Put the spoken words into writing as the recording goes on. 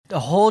a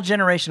whole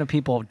generation of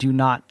people do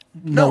not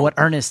know what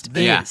Ernest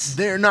is.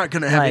 They're not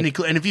going to have any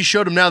clue. And if you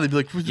showed them now, they'd be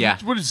like,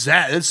 what is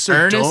that? It's so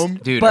Ernest, dumb.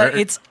 Dude, but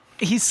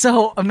he's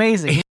so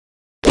amazing.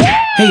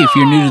 Hey, if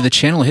you're new to the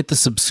channel, hit the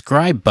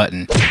subscribe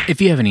button.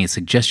 If you have any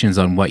suggestions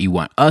on what you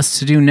want us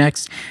to do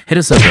next, hit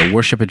us up at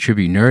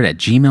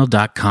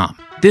worshipattributenerd@gmail.com.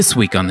 This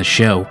week on the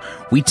show,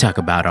 we talk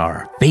about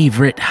our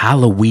favorite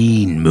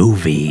Halloween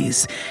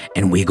movies,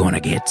 and we're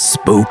gonna get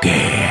spooky.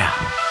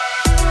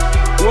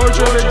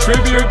 Worship and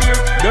Tribute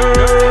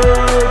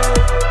Nerd.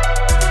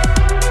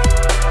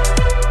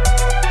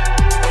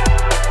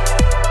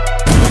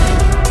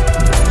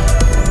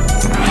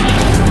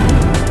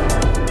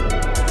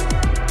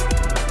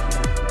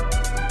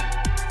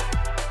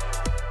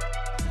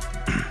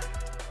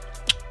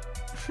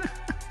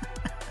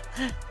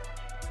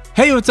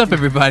 Hey, what's up,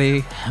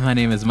 everybody? My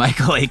name is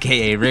Michael,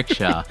 a.k.a.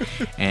 Rickshaw,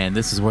 and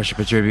this is Worship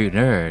and Tribute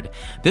Nerd.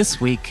 This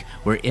week,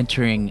 we're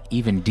entering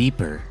even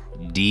deeper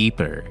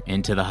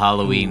into the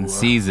Halloween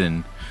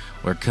season.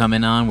 We're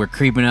creeping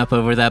up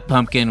over that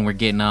pumpkin, we're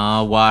getting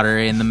all water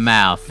in the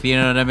mouth. You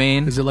know what I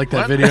mean? Is it like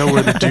that video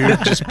where the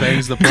dude just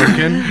bangs the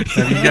pumpkin?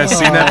 Have you guys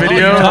seen that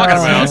video? What are you talking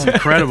about? It's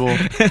incredible.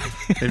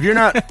 If you're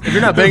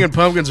not banging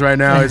pumpkins right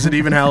now, is it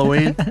even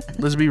Halloween?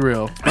 Let's be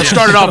real. Let's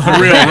start it off for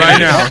real right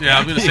now. Yeah,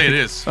 I'm going to say it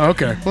is.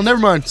 Okay. Well, never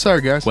mind.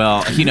 Sorry, guys.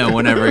 Well,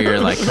 whenever you're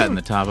like cutting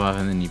the top off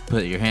and then you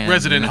put your hand.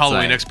 Resident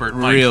Halloween like expert,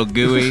 Mike. Real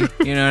gooey.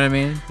 You know what I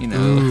mean? You know.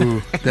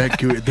 Ooh, that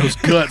gooey. Those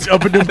guts.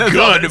 Up in them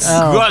guts.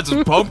 Guts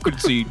of pumpkin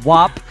seed.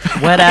 WAP,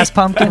 wet ass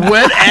pumpkin.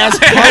 Wet ass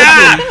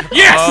pumpkin.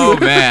 Yes! Oh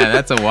man,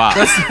 that's a wop.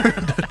 That's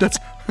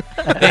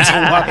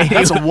a wop.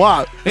 That's a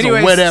wop. It's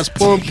Anyways. a wet ass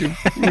pumpkin.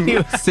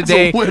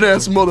 Today, It's a wet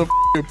ass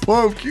motherfucking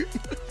pumpkin.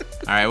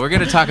 all right, we're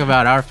gonna talk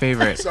about our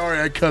favorite. Sorry,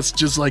 I cussed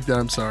just like that.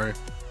 I'm sorry.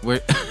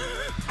 We're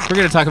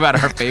gonna talk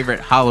about our favorite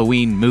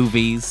Halloween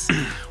movies.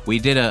 We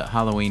did a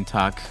Halloween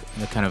talk,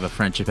 kind of a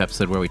friendship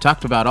episode where we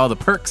talked about all the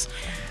perks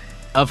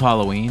of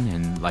Halloween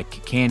and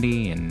like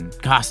candy and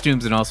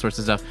costumes and all sorts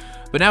of stuff.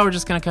 But now we're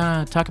just going to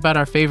kind of talk about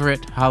our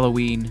favorite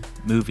Halloween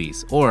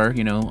movies or,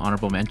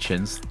 honorable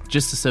mentions,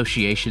 just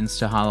associations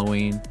to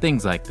Halloween,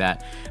 things like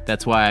that.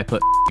 That's why I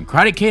put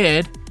Karate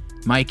Kid,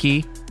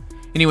 Mikey.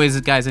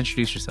 Anyways, guys,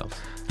 introduce yourselves.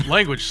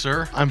 Language,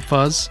 sir. I'm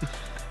Fuzz.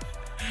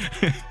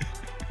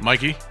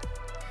 Mikey.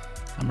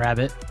 I'm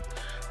Rabbit.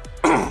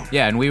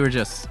 Yeah, and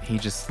he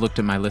just looked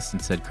at my list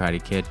and said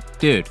Karate Kid.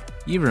 Dude,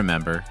 you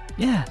remember.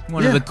 Yeah.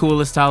 One of the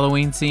coolest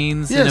Halloween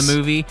scenes in a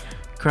movie.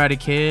 Karate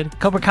Kid.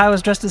 Cobra Kai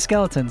was dressed as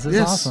skeletons. It's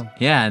awesome.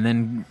 Yeah, and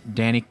then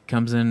Danny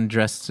comes in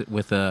dressed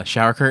with a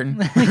shower curtain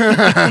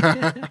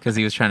because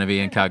he was trying to be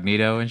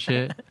incognito and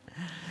shit.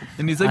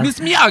 And he's like, Miss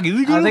Miyagi,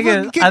 you gonna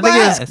fucking kick my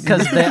ass.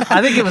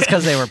 I think it was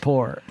because they were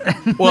poor.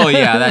 Well,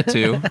 yeah, that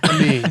too. I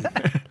mean,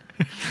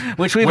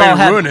 Which we've Way all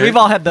to had. ruin it. We've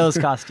all had those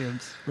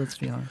costumes. Let's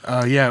be honest.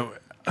 yeah.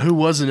 Who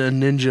wasn't a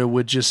ninja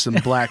with just some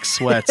black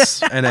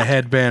sweats and a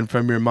headband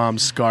from your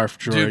mom's scarf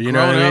drawer? Dude, You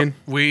know what I mean?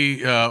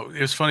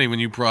 it was funny when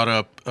you brought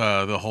up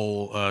the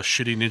whole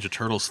shitty Ninja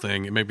Turtles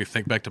thing. It made me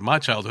think back to my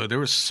childhood. There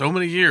were so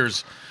many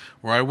years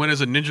where I went as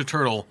a Ninja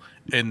Turtle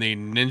in the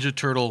Ninja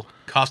Turtle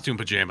costume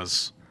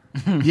pajamas.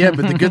 Yeah,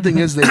 but the good thing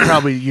is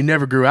you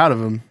never grew out of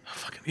them.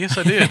 Yes,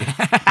 I did. You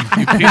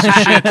piece of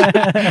shit.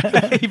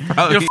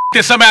 F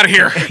this, I'm out of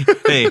here.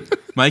 Hey,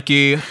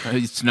 Mikey,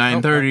 it's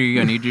 9:30.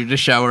 I need you to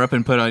shower up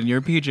and put on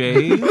your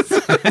PJs.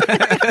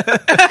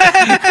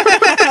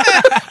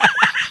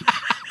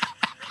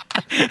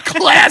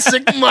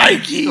 Classic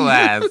Mikey.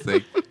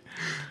 Classic.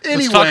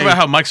 Let's talk about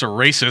how Mike's a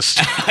racist.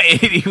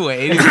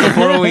 Anyway,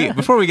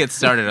 before we get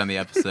started on the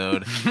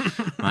episode,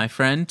 my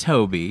friend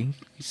Toby,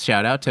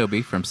 shout out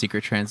Toby from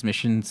Secret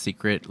Transmission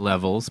Secret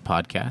Levels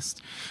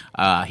podcast,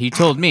 he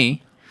told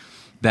me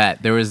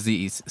that there was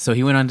so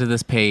he went onto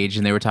this page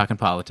and they were talking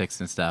politics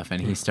and stuff, and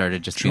he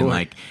started being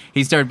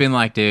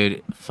like,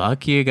 dude,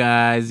 fuck you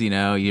guys,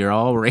 you're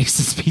all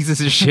racist pieces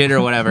of shit or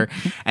whatever.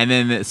 And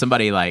then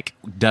somebody like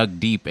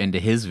dug deep into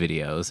his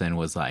videos and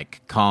was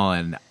like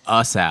calling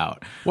us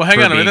out. Well, hang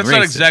for on a minute. being That's racist.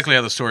 not exactly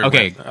how the story went.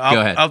 Okay, go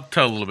ahead. I'll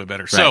tell a little bit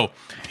better. Right. So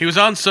he was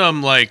on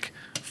some like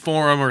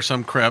forum or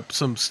some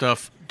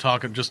stuff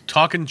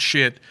talking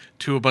shit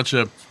to a bunch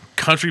of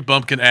country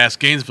bumpkin ass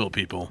Gainesville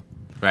people.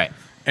 Right.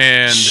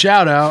 And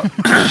Shout out.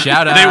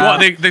 Shout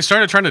out. They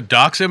started trying to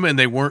dox him, and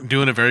they weren't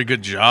doing a very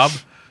good job.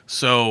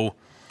 So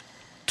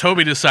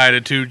Toby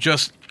decided to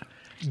just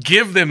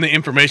give them the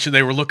information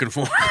they were looking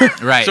for.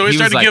 Right. So he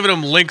started was giving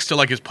them links to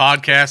like his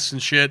podcasts and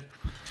shit.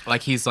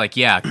 Like he's like,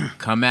 yeah,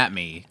 come at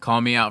me,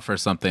 call me out for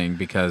something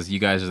because you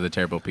guys are the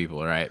terrible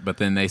people, right? But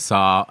then they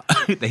saw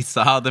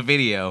the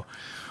video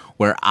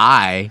where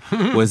I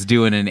was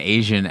doing an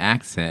Asian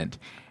accent.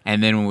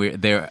 And then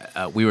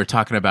we were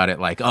talking about it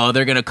like, oh,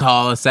 they're going to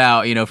call us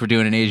out, for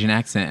doing an Asian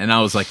accent. And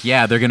I was like,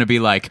 yeah, they're going to be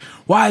like,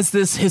 why is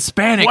this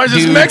Hispanic Why is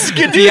dude? this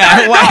Mexican dude?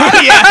 Yeah,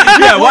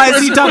 why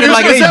is he talking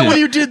like Is Asian? that when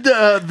you did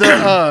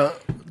the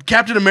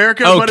Captain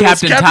America? Oh, But it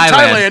was Captain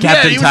Thailand.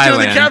 Yeah, he was doing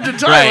the Captain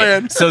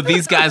Thailand. Right. So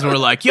these guys were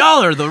like,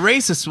 y'all are the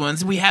racist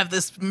ones. We have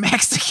this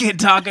Mexican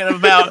talking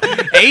about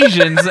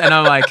Asians. And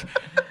I'm like,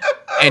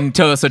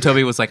 So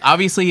Toby was like,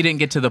 obviously you didn't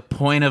get to the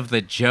point of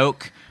the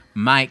joke.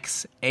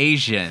 Mike's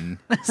Asian,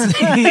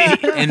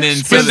 and then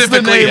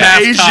Specifically name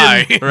half Asian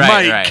Thai.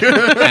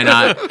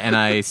 right. And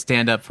I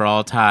stand up for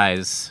all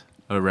ties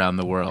around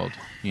the world.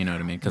 You know what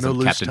I mean? Because No I'm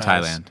loose Captain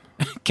ties.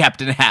 Thailand,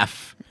 Captain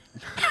Half,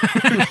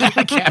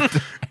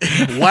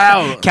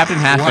 Wow. Captain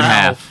Half and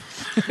Half.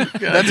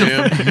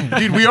 Goddamn.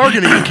 Dude, we are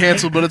going to get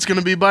canceled, but it's going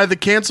to be by the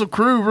cancel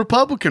crew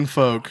Republican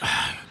folk.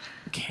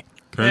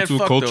 Man,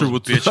 fuck those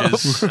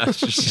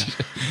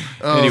bitches.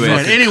 Oh, Anyways.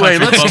 man. Anyway,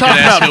 Country let's talk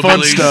bumpkin ass about fun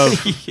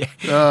hillbillies.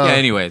 stuff. Yeah.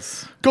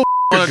 Anyways,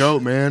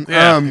 Goat, man.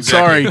 Yeah,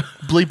 Sorry,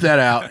 exactly. bleep that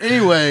out.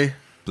 Anyway,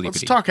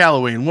 let's Bleepity. talk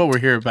Halloween, what we're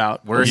here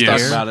about. we're Let's here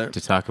talk about it.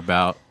 to talk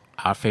about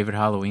our favorite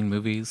Halloween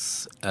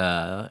movies,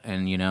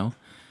 and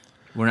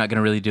we're not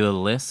gonna really do a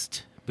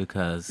list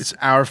because It's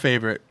our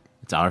favorite.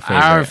 it's our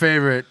favorite. Our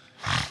favorite.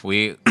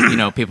 We,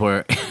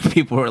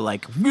 people are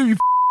like, you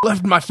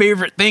left my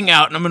favorite thing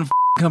out, and I'm gonna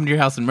come to your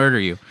house and murder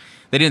you.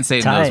 They didn't say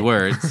it in those Tight.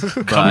 words,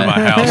 Come to but my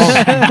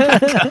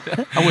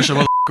house. I wish a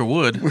motherfucker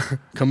would.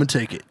 Come and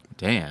take it.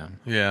 damn,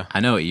 Yeah. I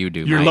know what you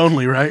do. You're Mike.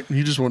 lonely, right?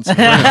 You just want some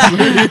friends.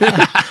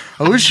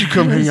 I wish you'd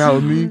come hang out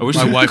with me. I wish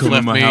My you'd wife come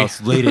left to my me.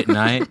 house late at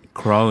night,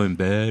 crawl in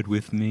bed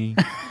with me,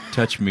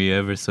 touch me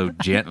ever so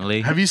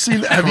gently. Have you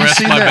seen that? Have you Caress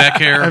seen my that?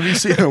 back hair. Have you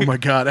seen? Oh my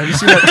god! Have you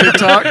seen that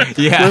TikTok?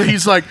 Yeah. Where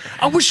he's like,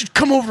 I wish you'd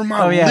come over to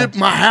my yeah.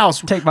 my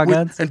house, Take my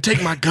guns. and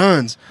take my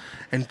guns,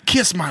 and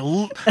kiss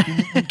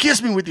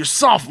kiss me with your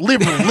soft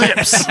liberal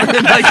lips.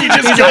 And like he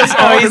just goes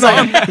on he's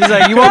and on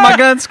like, you want my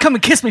guns? Come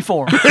and kiss me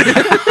for 'em.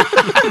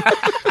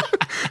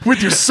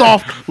 with your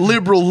soft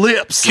liberal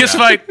lips. Kiss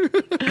fight.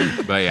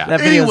 But yeah. That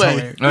video's Anyway.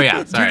 hilarious. Oh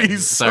yeah, sorry.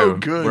 he's so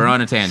good. We're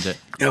on a tangent.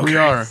 Yeah, we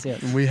are.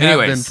 Yes. We have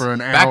Anyways, been for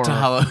an hour. back to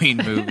Halloween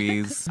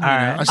movies. All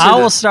right. I said I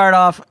will that- start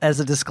off as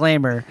a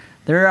disclaimer.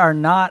 There are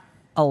not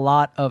a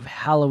lot of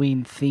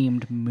Halloween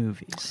themed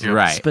movies.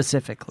 Right.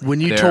 Specifically. When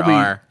you There told me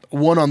are-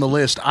 one on the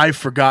list, I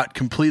forgot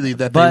completely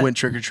that they But- went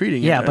trick or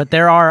treating. Yeah, but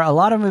there are a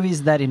lot of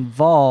movies that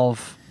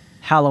involve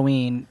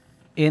Halloween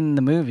in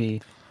the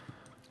movie.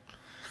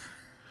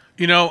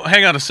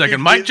 Hang on a second.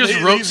 Mike just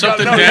he's wrote got-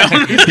 something no, down.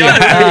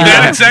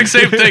 That exact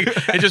same thing.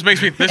 It just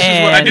makes me. This is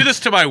what I And- do this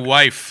to my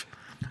wife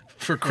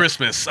for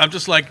Christmas. I'm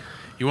just like,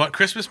 you want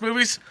Christmas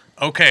movies?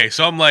 Okay,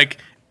 so I'm like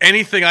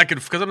anything I could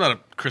because I'm not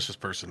a Christmas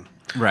person.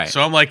 Right.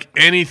 So I'm like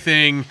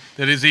anything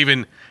that is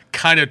even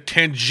kind of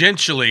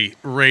tangentially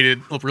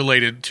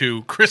related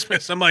to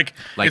Christmas. I'm like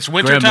it's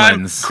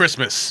wintertime, Gremlins.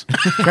 Christmas.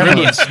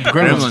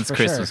 Gremlins for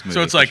Christmas sure. movie.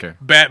 So it's for like sure.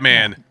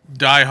 Batman,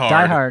 Die Hard,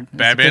 Die Hard. It's a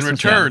Batman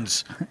Christmas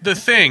Returns, The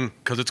Thing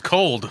because it's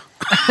cold.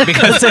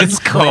 because it's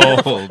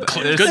cold.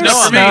 There's Good snow enough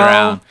on for the me.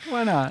 ground.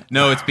 Why not?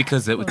 No, it's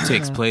because it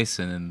takes place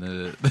in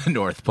the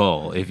North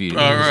Pole. If you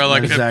Or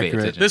like That's pay accurate.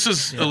 attention. This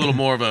is a little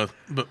more of a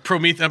but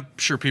Prometheus. I'm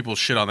sure people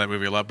shit on that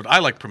movie a lot, but I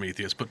like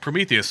Prometheus. But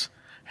Prometheus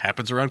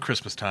happens around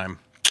Christmas time.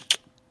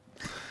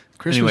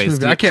 Christmas Anyways,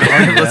 movie. I can't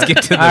argue let's that.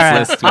 get to this All right.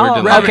 list. We're I'll-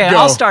 delayed. okay, Go.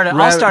 I'll start it. I'll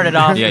Rabbit- start it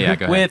off Yeah,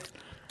 go ahead. with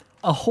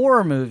a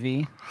horror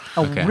movie,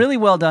 a Okay. really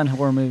well done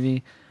horror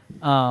movie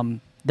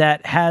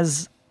that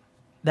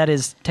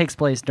takes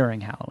place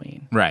during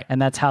Halloween. Right.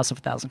 And that's House of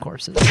a Thousand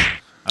Corpses.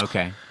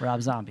 Okay.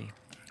 Rob Zombie.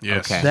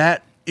 Yes. Okay.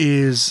 That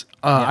is,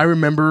 I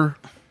remember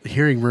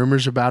hearing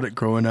rumors about it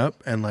growing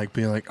up and like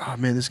being like, oh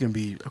man, this is gonna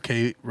be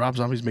okay. Rob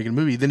Zombie's making a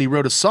movie. Then he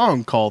wrote a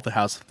song called "The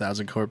House of a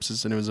Thousand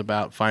Corpses," and it was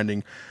about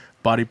finding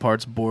body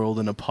parts boiled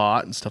in a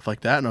pot and stuff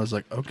like that. And I was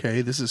like,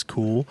 okay, this is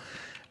cool.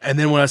 And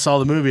then when I saw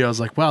the movie, I was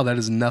like, wow, that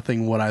is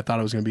nothing what I thought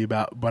it was going to be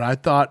about. But I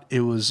thought it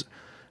was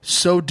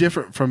so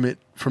different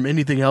from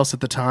anything else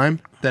at the time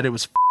that it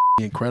was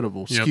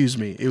incredible. Yep. Excuse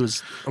me, it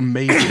was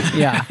amazing.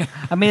 Yeah.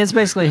 I mean, it's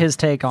basically his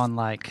take on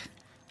like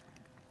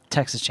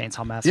Texas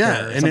Chainsaw Massacre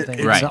Yeah, or and something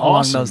it's Right. along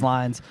awesome. those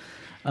lines.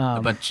 A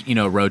bunch,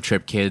 road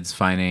trip kids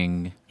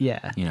finding,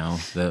 Yeah.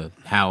 the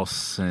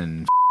house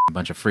and a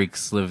bunch of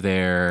freaks live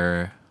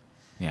there.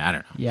 Yeah, I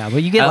don't know. Yeah,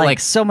 but you get I like like-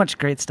 so much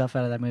great stuff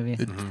out of that movie.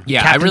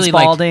 Yeah, Captain I really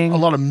like. Spaulding. A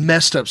lot of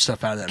messed up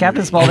stuff out of that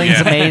Captain movie. Spaulding's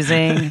Yeah.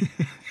 amazing.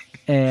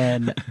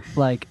 And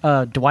like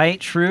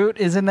Dwight Schrute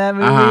is in that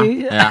Uh-huh.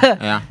 movie.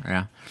 Yeah.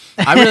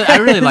 I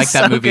really like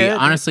that So movie. good.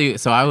 Honestly,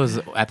 so I was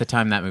at the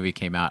time that movie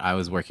came out. I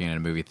was working in a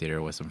movie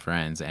theater with some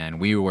friends, and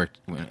we worked.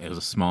 It was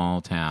a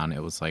small town.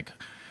 It was like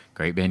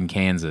Great Bend,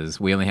 Kansas.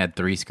 We only had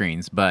 3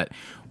 screens, but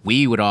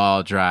we would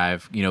all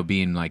drive.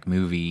 Being like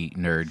movie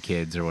nerd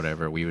kids or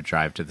whatever, we would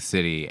drive to the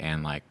city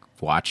and like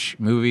watch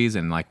movies.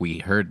 And like we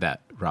heard that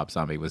Rob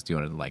Zombie was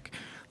doing like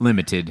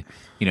limited,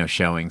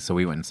 showing, so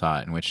we went and saw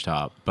it in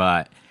Wichita.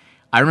 But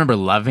I remember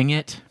loving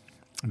it,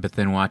 but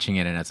then watching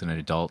it, and as an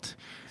adult,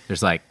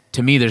 there's like,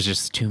 to me, there's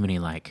just too many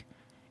like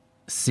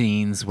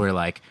scenes where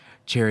like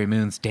Cherry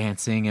Moon's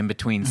dancing in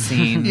between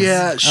scenes.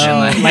 Yeah, she-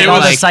 And, like all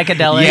the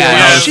psychedelic. Yeah,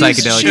 Yeah, all the she's-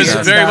 psychedelic She's Yeah.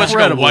 stuff. very much like a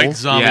Incredible. white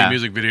zombie Yeah.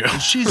 music video.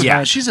 She's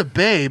Yeah. she's a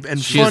babe and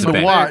She is fun a to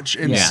babe. watch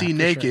and Yeah. see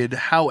naked.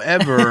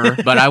 However,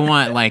 But I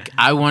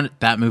want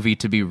that movie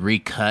to be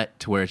recut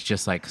to where it's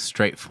just like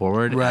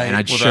straightforward, Right. and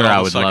I'm Without sure all I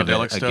the would love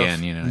psychedelic it stuff.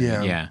 again.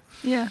 Yeah. Yeah.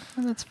 Yeah,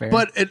 that's fair.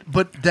 But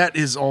that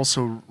is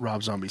also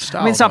Rob Zombie's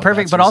style. I mean, it's not though.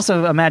 perfect, That's but his-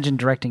 also imagine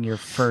directing your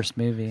first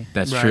movie.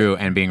 That's Right. true,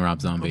 and being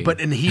Rob Zombie.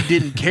 and he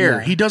didn't care.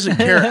 Yeah. He doesn't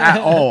care at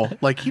all.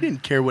 Like he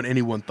didn't care what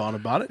anyone thought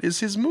about it. It's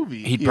his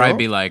movie. he'd you probably know?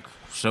 be like,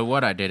 "So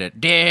what? I did it.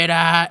 Did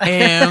I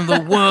am the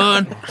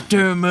one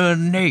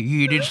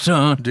terminated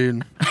son?"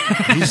 dude.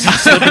 He's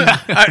slipping.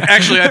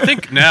 I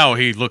think now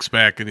he looks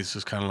back and he's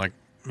just kind of like,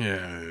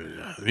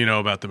 yeah,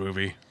 about the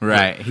movie.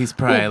 Right? He's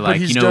probably Well, but like,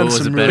 he's you know, done what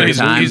was a some better really-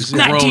 time? he's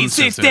grown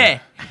since 1960. then.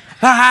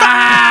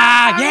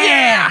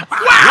 Yeah!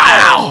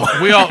 Wow!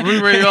 We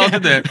really all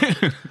did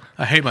that.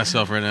 I hate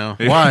myself right now.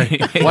 Why?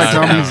 White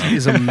Zombie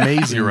is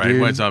amazing. You're right.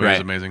 Dude. White Zombie Right.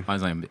 is amazing. White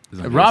Zombie is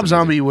Rob amazing.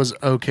 Zombie was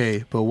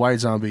okay, but White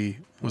Zombie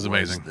Was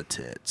amazing. The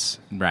tits.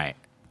 Right.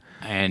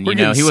 And We're you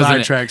know, getting he wasn't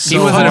sidetracked he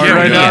so wasn't hard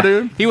afraid, right now, yeah.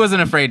 dude. He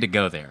wasn't afraid to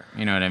go there.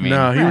 You know what I mean?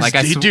 No, he was.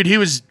 like Dude, he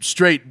was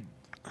straight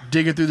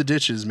digging through the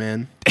ditches,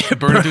 man.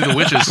 Burning through the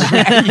witches.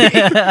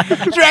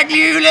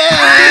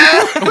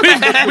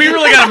 Dracula. we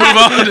really got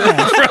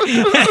to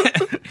move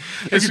on.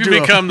 It's could going do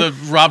to become the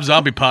Rob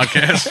Zombie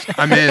podcast.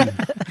 I'm in.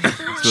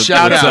 What's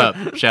Shout out.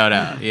 up? Shout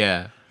out.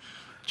 Yeah.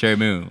 Cherry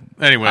Moon.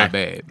 Anyway. Hi,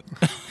 babe.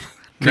 Next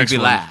Creepy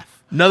one.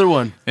 laugh. Another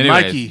one.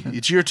 Anyways. Mikey,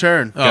 it's your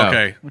turn. Oh,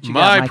 okay. What you got,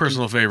 My Mikey?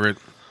 personal favorite.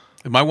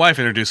 My wife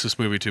introduced this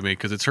movie to me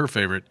because it's her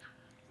favorite.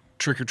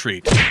 Trick or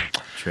Treat.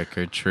 Trick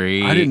or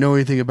treat. I didn't know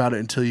anything about it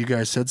until you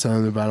guys said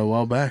something about it a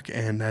while back,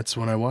 and that's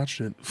when I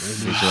watched it.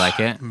 Did you like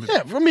it?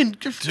 Yeah, I mean,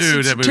 Dude, it's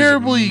that a movie's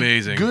terribly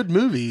amazing. good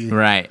movie.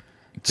 Right.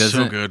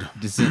 So good.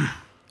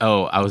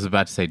 Oh, I was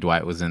about to say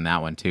Dwight was in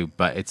that one too,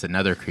 but it's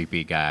another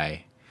creepy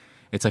guy.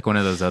 It's like one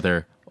of those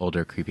other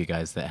older creepy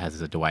guys that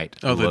has a Dwight.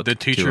 Oh, look the to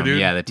teacher him. dude?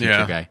 Yeah, the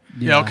teacher guy.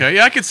 Yeah, okay.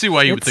 Yeah, I could see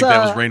why you would It's, think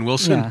that was Rainn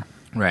Wilson. Yeah,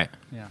 Right.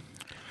 yeah.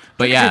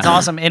 But yeah, It's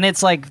awesome, and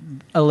it's like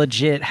a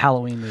legit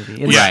Halloween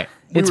movie. It's, Right.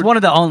 It's one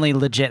of the only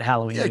legit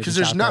Halloween. Yeah, movies because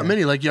there's out not there.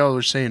 many, like y'all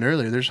were saying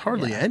earlier. There's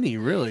hardly any,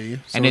 really.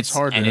 So and it's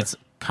hard to. it's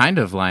kind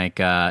of like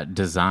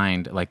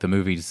designed like the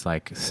movie's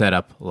like set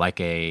up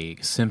like a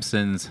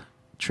Simpsons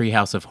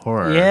Treehouse of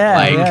Horror. Yeah,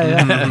 like,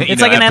 yeah. you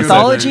It's know, like an episodes.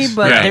 anthology,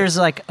 but Right. there's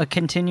like a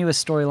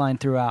continuous storyline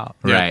throughout.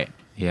 Yeah. Right.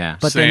 Yeah.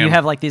 But then you Sam.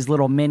 have like these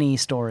little mini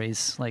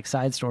stories, like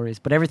side stories,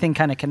 but everything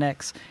kind of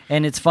connects,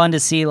 and it's fun to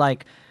see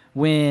like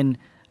when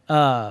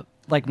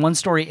like one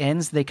story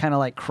ends, they kind of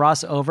like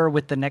cross over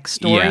with the next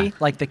story, Yeah.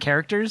 Mm-hmm. like the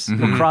characters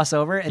will cross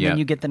over, and Yeah. then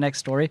you get the next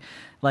story.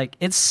 Like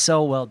it's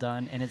so well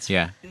done, and it's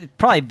Yeah.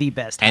 probably the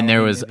best. And there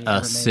Halloween was movie a ever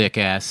made. sick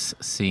ass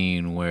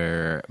scene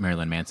where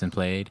Marilyn Manson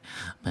played.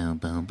 Boom,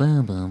 boom,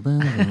 boom, boom, boom,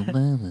 boom,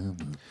 boom,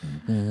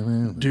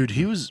 boom. Dude,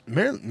 he was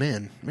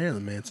Marilyn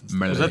Manson's.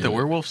 Was that the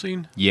werewolf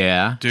scene?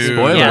 Yeah. Dude,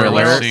 Spoiler Yeah, the the alert.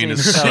 werewolf scene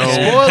is so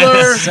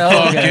Spoiler! So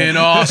fucking good.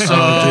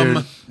 awesome.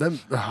 Dude, that,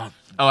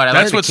 Oh, and I like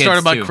That's the what kids,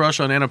 started my too. crush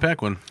on Anna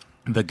Paquin.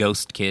 The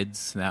ghost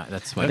kids.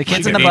 That's what The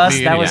kids She in the hate bus.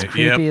 me That was anyway.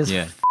 creepy Yep. as.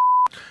 Yeah.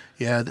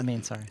 yeah, I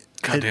mean, sorry,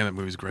 God damn, that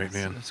movie's great,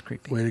 man. it was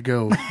creepy. way to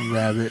go,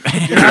 Rabbit.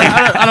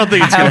 I don't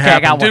think it's gonna Okay, I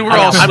happen. got one. Dude, we're I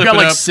all got one. I've got slipping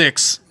like up.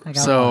 6, I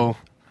got so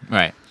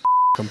Right.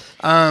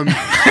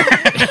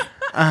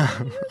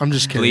 I'm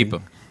just kidding. Bleep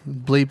 'em.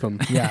 Bleep them.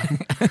 Yeah,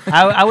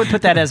 I would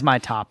put that as my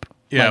top.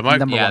 Yeah, like, my-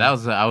 number Yeah, one. that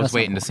was. I was That's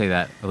waiting not to say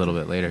that a little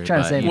bit later. Trying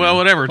to but, say- you know. Well,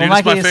 whatever, dude. Well,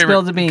 It's my Mikey has favorite.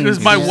 spilled the beans. Because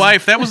my Yeah.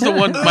 wife, that was the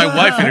one, my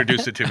wife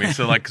introduced it to me.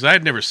 So, like, because I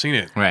had never seen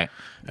it. Right.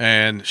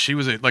 And she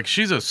was,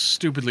 she's a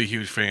stupidly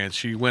huge fan.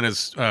 She went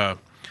as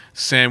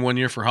Sam one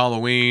year for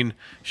Halloween.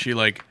 She,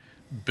 like,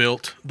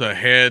 built the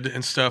head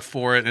and stuff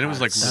for it. And it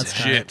was, like, That's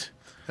legit.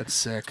 That's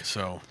sick.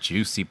 So,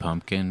 Juicy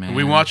pumpkin, man.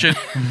 we watch it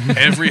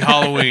every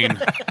Halloween.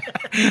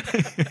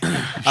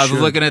 I was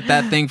looking at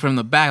that thing from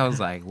the back. I was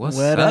like, "What's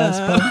Wet up?" ass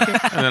pumpkin.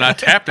 And then I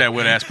tapped that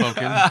wet ass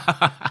pumpkin.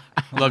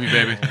 Love you,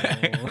 baby.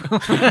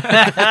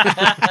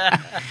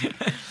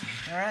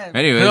 All right.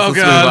 Anyways, Oh, let's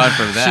God. move on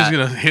from that. She's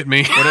going to hit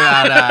me.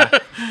 What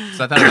about?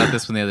 So I thought about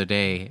this one the other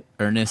day.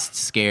 Ernest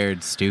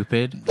Scared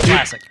Stupid.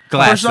 Classic.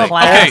 First off,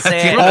 Classic.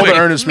 okay, all the Quick.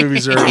 Ernest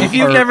movies are. If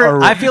you've are- never-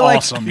 are I feel like-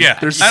 awesome. Yeah,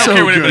 they're I don't so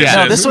care what anybody good. says.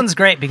 No, this one's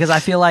great because I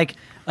feel like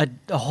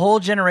a whole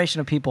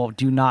generation of people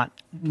do not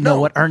know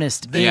No, what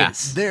Ernest Yeah.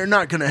 is. They're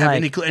not going to have Like-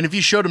 any clue. And if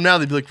you showed them now,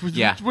 they'd be like,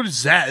 Yeah. what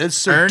is that? That's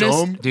so Ernest,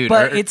 dumb. dude.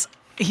 But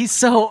he's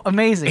so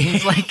amazing.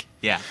 He's like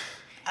yeah.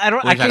 I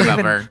We're can't talking about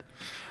even Vern.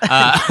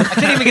 I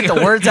can't even get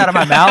the words out of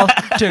my mouth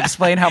to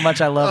explain how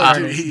much I love Oh,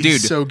 dude, Ernest. he's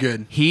Dude. so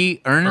good.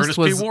 Ernest Ernest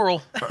P. was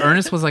Worrell.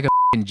 Ernest was like a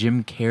f***ing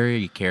Jim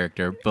Carrey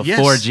character before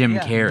Yes. Jim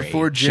Yeah. Carrey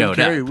Before Jim showed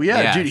Carrey. up. Well,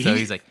 yeah, dude, so he-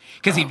 he's like,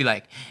 because he'd be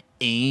like,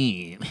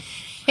 aim.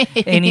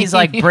 And he's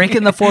like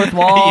breaking the fourth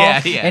wall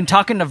Yeah, yeah. and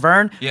talking to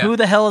Vern. Yeah. Who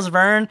the hell is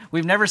Vern?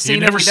 We've never seen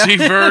You him. never We don't- see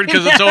Vern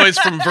because it's always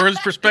from Vern's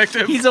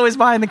perspective. He's always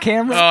behind the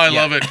camera. Oh, I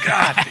love it.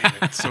 God damn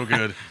it. It's so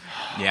good.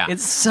 Yeah.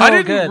 It's so I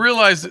didn't good.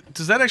 realize,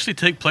 does that actually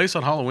take place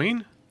on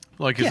Halloween?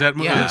 Like, is that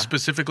Yeah.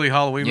 specifically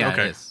Halloween? yeah,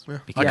 Okay. it is. I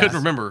Because- couldn't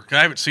remember.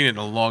 I haven't seen it in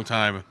a long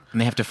time.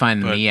 And they have to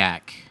find the But-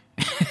 Miak.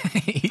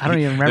 I don't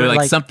even remember, They're like,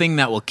 like- something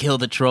that will kill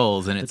the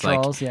trolls, and it's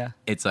trolls, like yeah.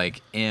 it's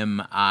like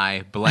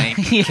M.I. blank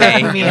Yeah,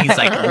 K. Miak. And he's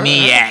like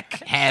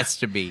Miak has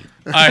to be.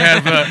 I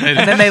have, And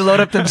then they load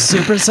up them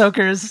super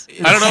soakers.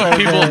 I don't know if So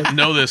people good.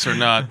 know this or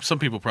not. Some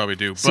people probably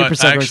do. Super But I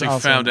Soaker's actually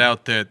awesome. found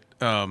out that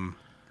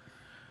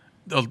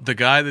the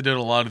guy that did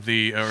a lot of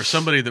or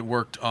somebody that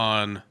worked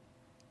on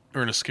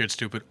Ernest Scared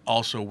Stupid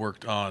also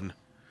worked on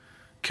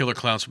Killer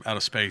Clowns from Outer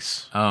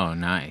Space. Oh,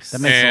 nice.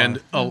 That makes And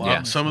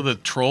Yeah. some of the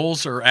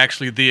trolls are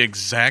actually the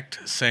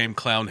exact same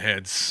clown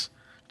heads,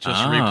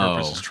 just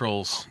repurposed as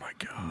trolls. Oh my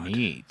god.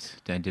 Neat.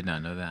 I did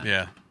not know that.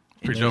 Yeah,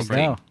 pretty There you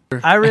dope. go.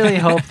 I really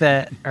hope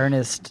that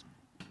Ernest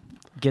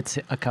gets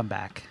a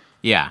comeback.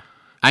 Yeah.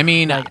 I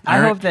mean, Like, I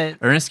hope that-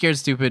 Ernest Scared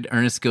Stupid,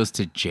 Ernest Goes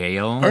to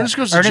Jail. Ernest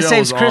Goes to Ernest Jail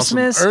Saves was awesome.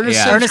 Christmas. Ernest,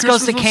 Yeah. Saves Ernest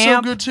Goes to Christmas was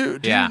Camp. So good too.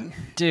 Dude. Yeah.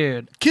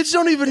 Dude, Kids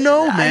don't even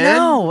know, man.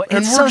 know.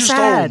 And It's we're so just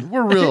sad. old.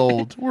 We're real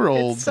old. We're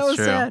old. it's so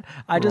true. sad.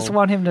 I just Bro.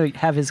 want him to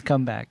have his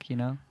comeback, you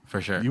know? For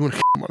sure. You want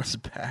to come on his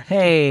back?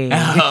 Hey.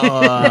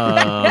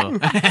 Oh.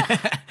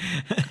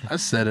 I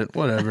said it.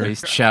 Whatever.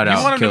 Shout You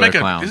out want him to Killer make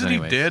Clowns. Isn't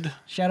anyways. he dead?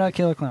 Shout out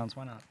Killer Clowns.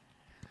 Why not?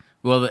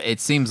 Well, it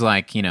seems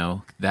like,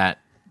 that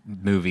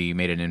movie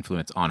made an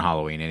influence on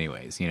Halloween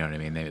anyways. You know what I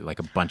mean? They like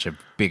a bunch of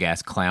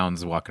big-ass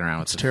clowns walking around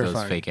with those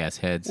terrifying. fake-ass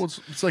heads. Well,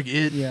 it's like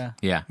it. Yeah.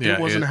 Yeah. Yeah, It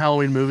wasn't a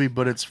Halloween movie,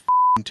 but it's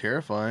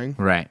terrifying.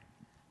 Right.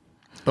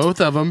 Both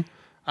of them.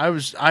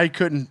 I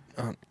couldn't.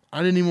 I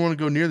didn't even want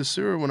to go near the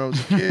sewer when I was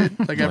a kid.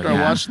 Like after yeah.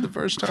 I watched it the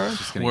first time.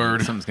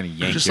 Word. Something's going to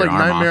yank Just your like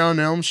arm Nightmare off. on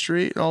Elm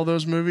Street, all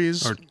those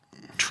movies. Or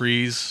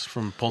trees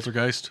from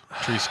Poltergeist?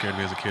 Trees scared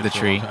me as a kid. The for a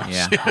tree. long time.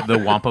 Yeah. The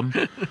wampum.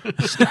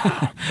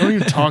 Don't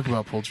even talk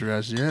about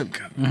Poltergeist yet.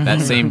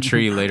 That same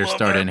tree later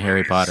starred in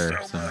Harry Potter.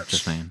 So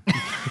just saying.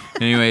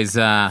 Anyways,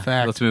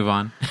 let's move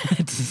on.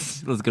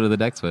 Let's go to the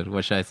next one.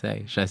 What should I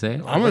say? Should I say it?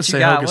 I'm going What to you say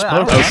got? Hocus Well, I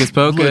don't Pocus. Hocus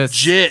Pocus.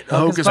 Legit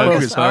Hocus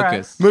Pocus. All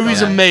right.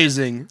 Movie's Yeah.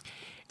 amazing.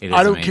 It is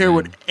I don't amazing. care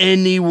what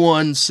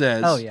anyone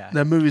says. Oh, yeah.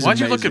 That movie's Why'd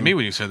amazing. you look at me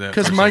when you said that?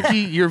 Because, Mikey,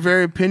 you're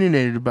very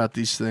opinionated about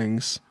these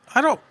things.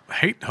 I don't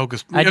hate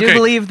Hocus. I do Okay,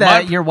 believe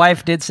that my- your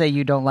wife did say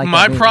you don't like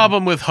My that movie.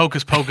 problem with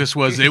Hocus Pocus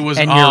was it was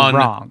And you're on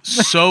wrong.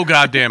 so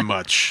goddamn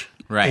much,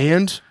 Right.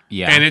 And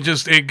yeah. and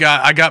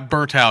I got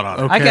burnt out on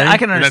it. Okay. I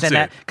can That's understand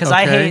that it. because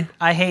Okay.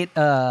 I hate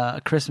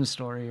A Christmas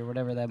Story or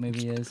whatever that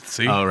movie is.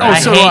 See, Oh, Oh, right. I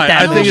so hate do I.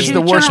 that I think movie. it's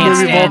the worst Can't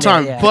movie of all stand it,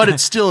 time, yeah. but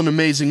it's still an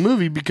amazing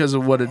movie because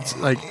of what it's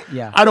like.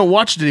 Yeah. I don't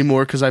watch it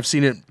anymore because I've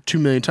seen it 2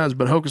 million times.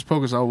 But Hocus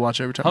Pocus, I'll watch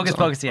every time. Hocus it's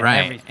on. Pocus, yeah.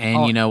 Right. every- And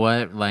oh, you know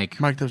what? Like,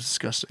 Mike, that was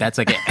disgusting. that's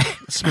like It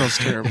smells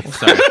terrible.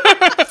 Sorry.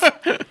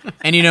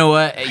 And you know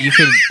what? You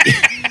could.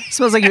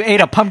 smells like you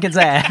ate a pumpkin's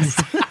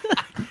ass.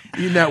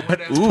 Eating that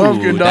wet ass Ooh,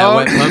 pumpkin, that dog.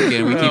 wet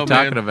pumpkin. We Oh, keep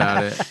talking man.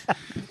 about it.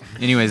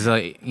 Anyways,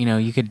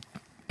 you could.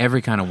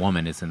 Every kind of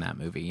woman is in that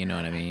movie. You know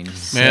what I mean?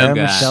 Sarah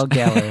God. Michelle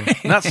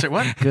Gellar. not Sarah,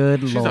 what?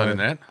 Good She's lord. not in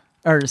that.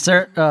 Or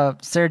Sarah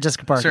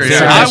Jessica Parker. Sarah,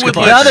 Sarah yeah, I Jessica would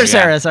Parker, the other yeah.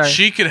 Sarah, sorry.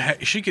 She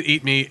could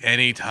eat me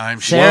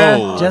anytime. Sarah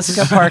Whoa.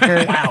 Jessica Parker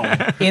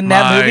in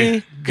that My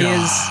movie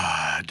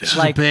God. is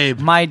like babe.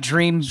 my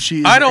dream.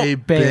 She's I don't- a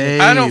babe.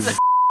 I don't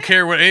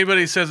care what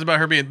anybody says about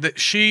her being. That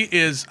she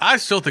is. I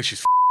still think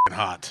she's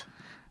hot.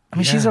 I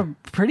mean, she's a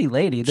pretty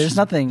lady. There's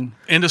nothing.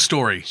 End of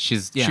story.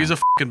 She's She's a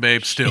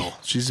babe still.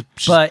 She's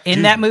But in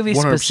dude, that movie 100%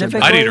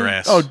 specifically- I'd eat her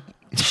ass. Oh,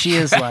 She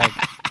is like.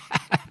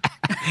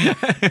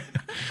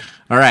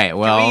 all right.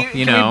 Well,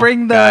 Can we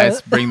bring the-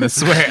 guys bring the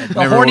swear. The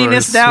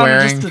horniness down.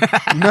 Just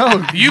to-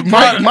 no. You Mike,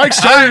 brought- Mike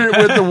started it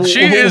with the, She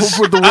is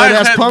with the I've wet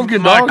ass had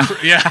pumpkin, my dog.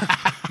 cr- yeah,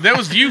 that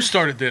was you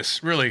started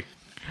this. Really.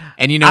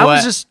 And you know I what?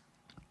 was just.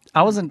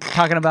 I wasn't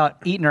talking about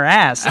eating her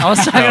ass. I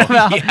was talking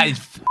about.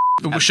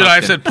 Yeah, Should I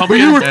have said pumpkin?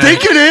 You were Yeah.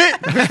 thinking it.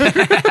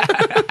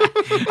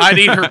 I'd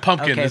eat her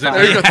pumpkin. Okay, Is that fine.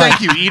 There you go.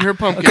 Thank you. Eat her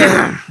pumpkin.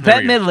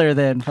 Bette we go. Midler,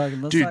 then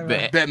fucking. Let's talk Dude,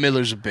 about Bette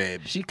Midler's a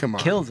babe. She Come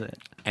on. kills it.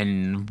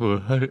 and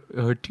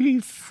her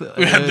teeth.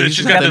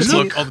 She's got this the-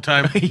 look all the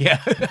time. Yeah.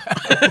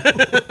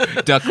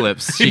 Duck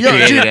lips. She Yo,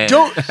 created dude, it.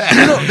 don't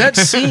that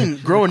scene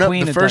growing up?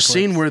 Queen The of first duck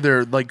scene lips. where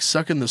they're like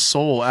sucking the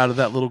soul out of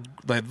that little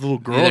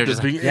girl. they're at the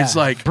just beginning, like- it's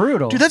Yeah, like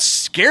brutal. Dude, that's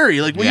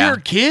scary. Like when Yeah. you're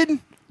a kid,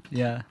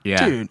 Yeah.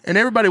 Yeah. dude, and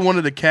everybody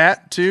wanted a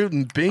cat too.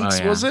 And Binks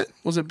Oh, yeah. was it?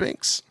 Was it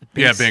Binks?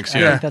 Yeah, Binks. I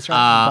Yeah. think that's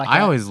right. Black I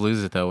Cat. always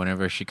lose it though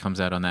whenever she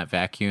comes out on that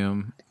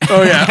vacuum.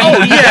 Oh yeah.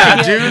 Oh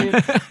yeah,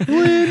 dude.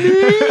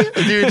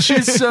 Dude,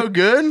 she's so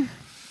good.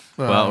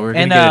 Well, we're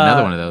gonna And get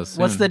another one of those.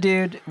 What's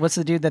soon. What's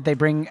the dude that they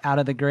bring out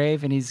of the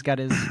grave and he's got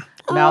his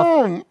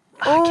mouth?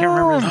 I can't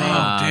remember his name.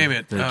 Oh, damn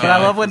it. the But I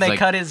love when It's they like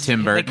cut his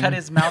Tim they Burton. cut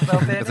his mouth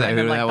open and that then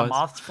who like that the was?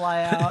 moths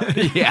fly out.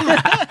 Yeah.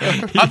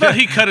 I thought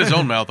he cut his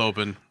own mouth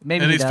open.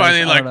 Maybe and he he's does,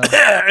 finally I like, don't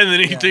know. and then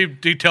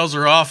he tells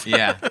her off.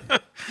 Yeah.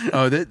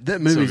 Oh,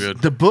 that movie.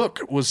 good. The book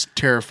was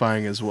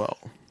terrifying as well.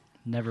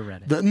 Never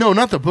read it. No,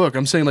 not the book.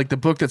 I'm saying like the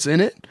book that's in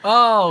it.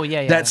 Oh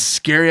yeah, yeah. That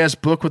scary ass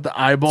book with the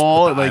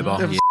eyeball. With the like eyeball,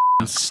 that was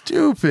yeah.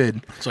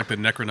 stupid. It's like the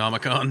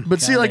Necronomicon. But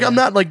see, God, like yeah. I'm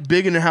not like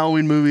big into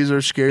Halloween movies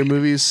or scary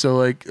movies, so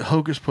like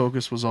Hocus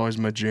Pocus was always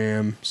my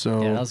jam.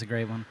 So yeah, that was a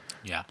great one.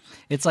 Yeah.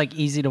 It's like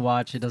easy to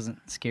watch. It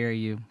doesn't scare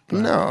you. But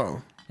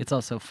no, It's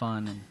also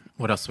fun. And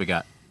What else we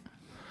got?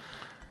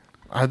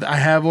 I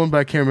have one, but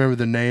I can't remember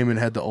the name. It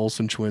had the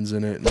Olsen twins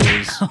in it. And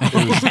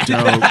it was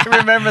dope. I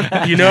remember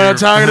that. You know what I'm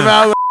talking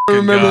about? I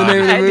remember the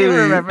name of the I movie. do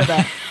remember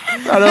that.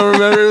 I don't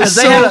remember. It was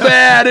so they had a-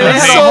 bad. It they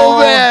was had a so whole-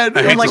 bad.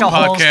 I hate like this a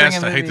whole string podcast.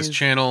 of I hate this movies.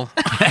 channel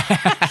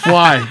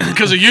Why?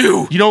 because of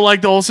you. You don't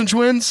like the Olsen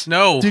twins?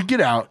 No, Dude,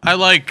 get out. I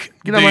like.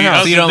 Get out of my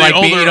house. So you don't the like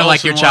older you don't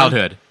like your Olsen one.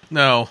 childhood.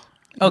 No,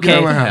 Okay. Get out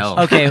of my house.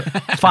 Okay.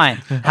 Fine.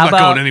 How I'm not about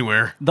going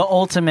anywhere. the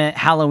ultimate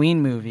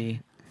Halloween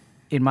movie?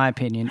 In my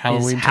opinion,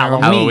 Halloween is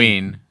Town? Halloween.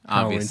 Halloween,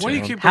 obviously. Why do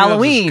you keep bringing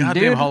Halloween, up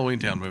this goddamn dude. Halloween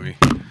Town movie?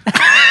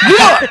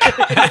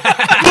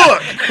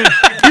 Look,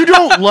 you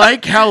don't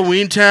like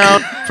Halloween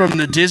Town from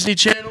the Disney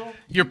Channel?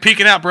 You're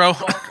peeking out, bro.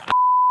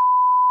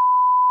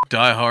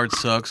 Die Hard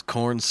sucks.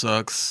 Corn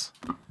sucks.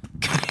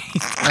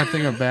 I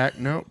think I'm back.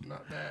 Nope,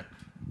 not back.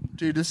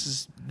 Dude, this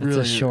is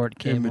really a short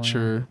cable,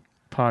 immature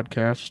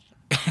podcast.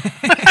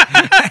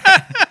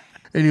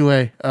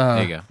 Anyway,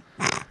 There you go.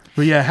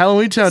 but yeah,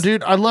 Halloween Town,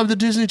 dude. I love the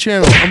Disney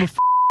Channel.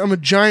 I'm a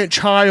giant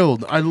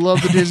child. I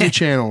love the Disney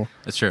Channel.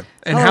 That's true.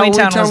 And Halloween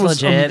Town was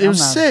legit. it was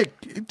I'm not-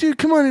 sick, dude.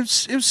 Come on,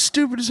 it was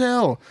stupid as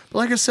hell. But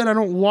like I said, I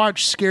don't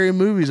watch scary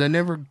movies. I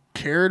never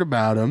cared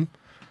about them.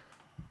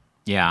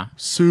 Yeah,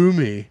 Sue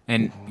me.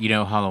 and you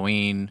know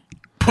Halloween,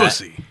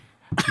 Pussy.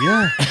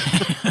 Yeah,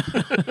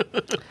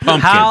 pumpkin.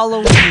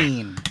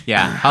 Halloween.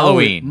 Yeah,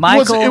 Halloween.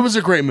 Michael it was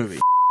a great movie.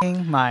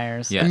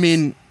 Myers Yes. I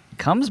mean,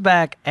 comes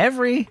back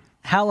every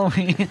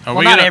Halloween. Are well,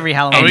 we not gonna- every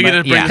Halloween. Are we but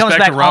going to bring yeah. this comes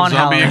back to back Rob on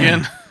Zombie Halloween.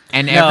 again?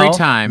 and No. every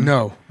time,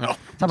 no. No. Talk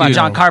about Dude.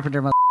 John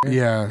Carpenter. mother-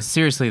 Yeah,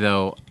 seriously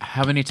though,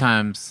 how many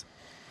times?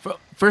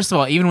 First of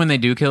all, even when they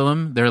do kill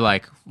him, they're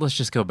like, "Let's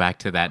just go back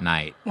to that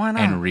night Why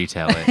not? and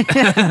retell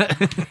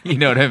it." You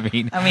know what I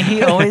mean? I mean,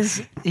 he always,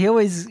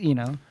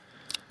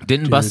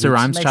 Didn't Busta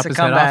Rhymes makes chop a his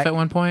head comeback. Busta at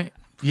one point?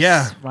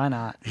 yeah. why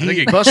not?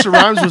 Busta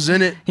Rhymes was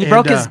in it. He and,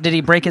 broke his. Did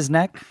he break his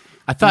neck?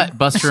 I thought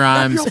Busta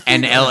Rhymes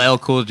and LL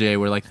Cool J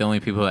were like the only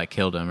people that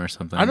killed him or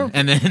something. I don't-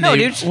 And then No,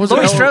 they, dude. Was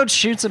Laurie it- Strode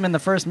shoots him in the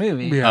first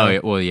movie. Yeah. Oh, yeah,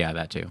 well, yeah,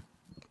 that too.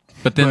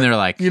 But then they're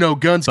like, you know,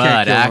 guns but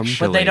can't kill him.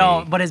 actually, But they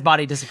don't. But his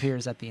body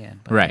disappears at the end.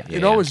 But right? yeah,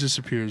 It yeah. always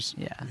disappears.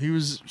 Yeah. He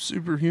was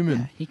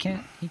superhuman. he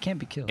can't. He can't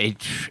be killed.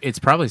 It's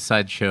probably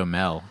Sideshow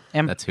Mel.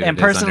 And, That's who and it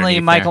is personally,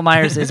 underneath Michael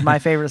there. Myers is my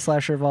favorite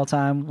slasher of all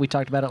time. We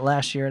talked about it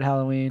last year at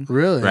Halloween.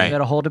 Really? Right. We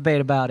had a whole debate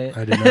about it.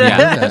 I did not know Yeah,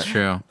 that. that's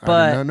true. I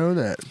But- did not know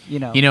that. You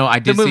know, I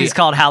the did movie's see.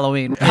 called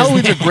Halloween.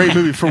 Halloween's a great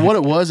movie for what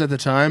it was at the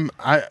time.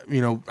 I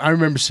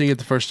remember seeing it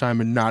the first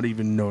time and not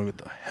even knowing what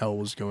the hell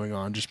was going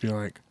on. Just being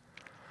like,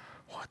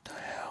 "What the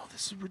hell?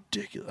 This is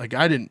ridiculous!" Like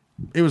I didn't.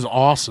 It was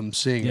awesome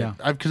seeing Yeah.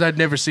 it because I'd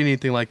never seen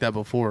anything like that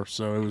before.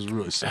 So it was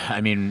really sad.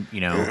 I mean,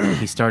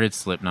 he started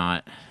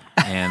Slipknot,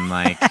 and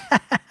like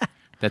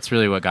that's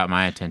really what got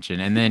my attention.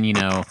 And then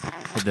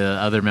the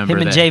other member,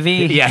 Him and that,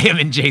 JV. yeah, him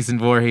and Jason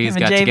Voorhees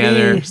Him and got JV.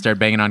 together, started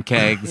banging on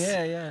kegs.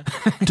 yeah.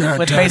 Dun,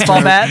 With dun, baseball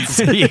dun. bats.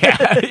 yeah,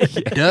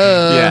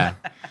 Duh. yeah.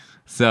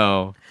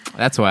 So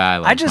that's why I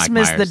like. I just Mike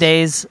miss Myers. the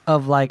days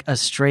of like a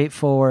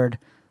straightforward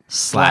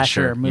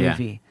slasher yeah.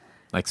 movie.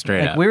 like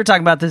straight Like up we were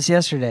talking about this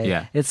yesterday.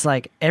 Yeah. It's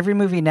like every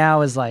movie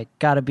now is like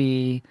got to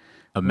be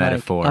a like,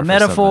 metaphor. a for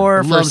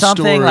metaphor for Love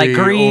something like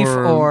story grief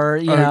or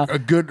you know, a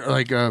good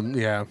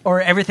yeah. or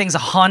everything's a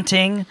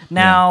haunting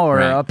now Yeah, or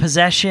right. a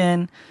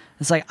possession.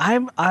 It's like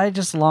I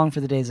just long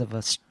for the days of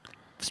a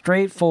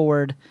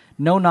straightforward,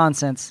 no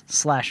nonsense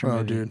slasher Oh,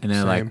 movie. dude. And they're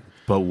Same. like,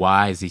 but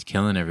why is he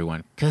killing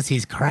everyone? Because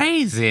he's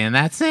crazy, and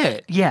that's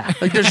it. Yeah.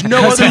 Like there's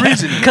no other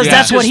reason Because Yeah.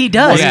 that's what he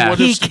does. Yeah. What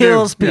He does to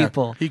kills do? Yeah.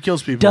 people. He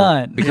kills people.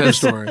 Done. Because-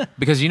 story.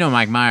 Because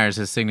Mike Myers,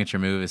 his signature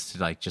move is to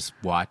like just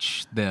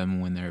watch them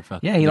when they're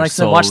fucking. Yeah, he their likes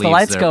to soul watch the leaves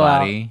lights their go out.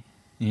 body,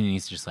 and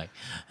he's just like,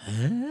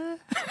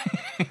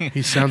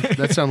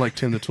 That sound like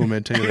Tim the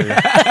Toolman Taylor.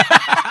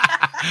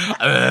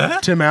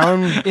 Tim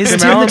Allen. Is Tim Tim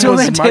the Allen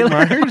Toolman was Mike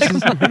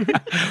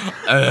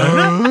Myers.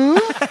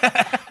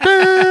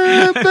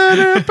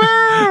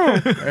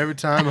 Every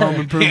time Home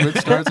Improvement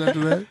starts after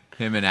that,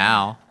 him and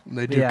Al.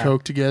 they do Yeah.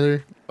 coke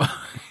together.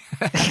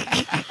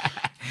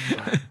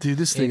 Dude,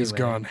 this thing has Anyway.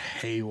 gone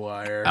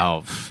haywire.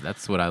 Oh,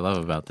 that's what I love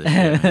about this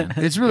shit, man.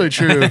 It's really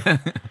true.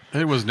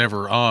 It was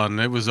never on.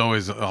 It was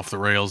always off the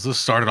rails. This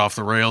started off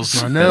the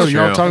rails. I know That's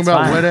y'all true. talking That's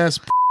about fine. wet ass.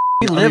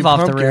 We live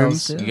off the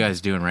rails. pumpkins. You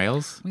guys doing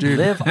rails? We Dude.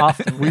 live off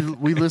the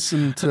We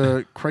listen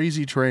to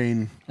Crazy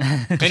Train.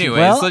 Anyway,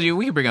 Well- so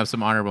we can bring up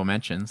some honorable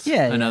mentions.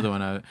 Yeah, Another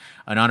one. An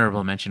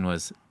honorable mention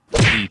was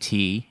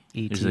E.T.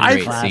 There's a I-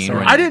 great Classic. scene.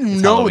 where I didn't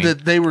it's know Halloween.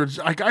 that they were.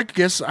 I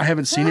guess I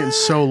haven't seen it in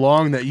so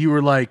long that you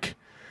were like,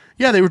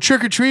 yeah, they were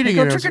trick or treating.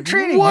 They go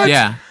trick-or-treating. What?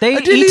 Yeah. They I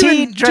didn't E.T.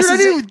 even, dude, dresses I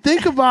didn't even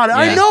think about it. Yeah.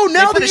 I know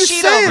now put that a you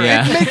sheet say it, over it.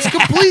 it Yeah. makes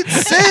complete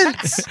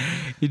sense.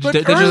 They But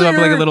dress up like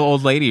earlier- a little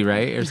old lady,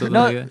 right, or something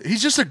No, like that.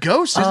 He's just a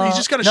ghost. Isn't he? He's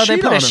just got a no, sheet they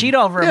put on a him. sheet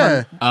over him Yeah.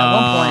 at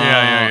one point.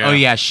 Yeah. Oh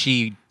yeah,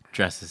 she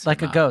dresses Like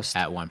him a up ghost.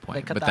 at one point,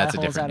 They cut but the that's a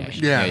eyeholes different out of day. the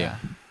sheet. Yeah, Yeah.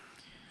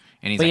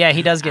 And he's But like, yeah,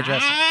 he does get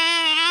dressed.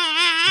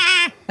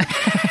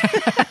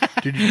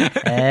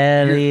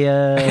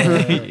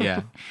 Elliot.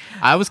 yeah.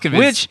 I was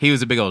convinced he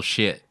was a big old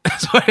shit.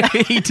 That's why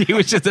E.T.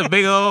 was just a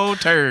big old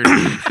turd. He's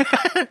an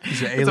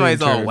That's alien why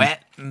he's all turd.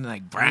 wet and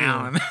like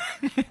brown.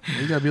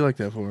 You gotta be like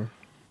that for.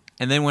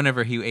 And then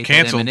whenever he ate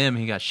Canceled. that M&M,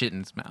 he got shit in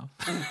his mouth.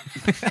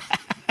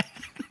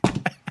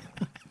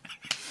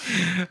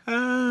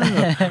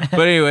 But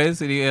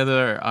anyways, any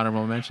other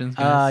honorable mentions?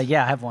 Guys?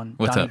 Yeah, I have one.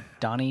 What's up?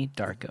 Donnie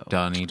Darko.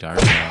 Donnie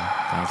Darko.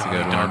 That's a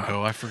good one.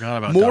 Darko. I forgot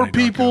about More Donnie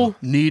people Darko.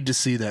 need to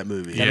see that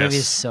movie. That Yes. movie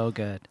is so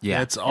good. Yeah.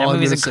 That's That all I'm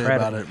movie's going to say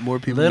incredible. about it. More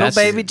people Little need to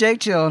see baby it. Jake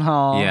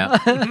Gyllenhaal. Yeah,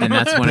 and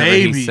that's whenever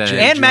Baby he said, Jake.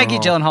 And Maggie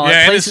Gyllenhaal. Gyllenhaal. Yeah,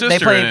 and They his they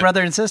sister play in it.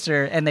 brother and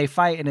sister, and they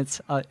fight, and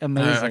it's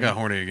amazing. I got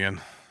horny again.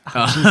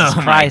 Jesus Oh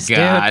my Christ,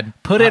 God. dude.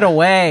 Put it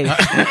away.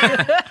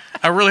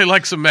 I really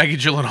like some Maggie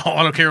Gyllenhaal.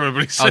 I don't care what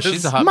anybody says. "Oh,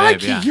 she's a hot Mikey,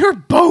 babe." Yeah. you're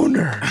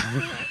boner.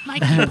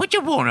 Mikey, put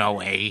your phone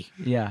away.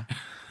 Yeah.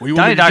 What do you Donnie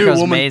want me to do, Darko's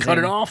woman? amazing. Cut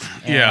it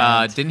off?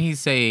 Yeah. Didn't he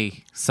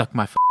say "suck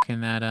my f***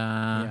 in that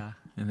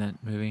in that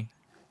movie?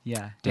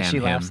 Yeah. Damn she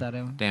him. laughs at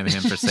him. Damn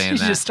him for saying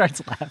she that. just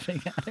starts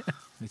laughing at him.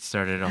 It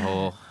started a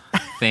whole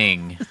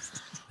thing.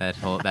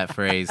 That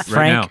phrase. Right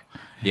Frank? now.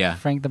 Yeah.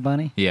 Frank the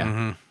Bunny.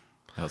 Yeah.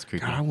 That was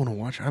creepy. God, I want to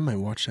watch. I might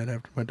watch that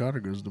after my daughter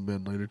goes to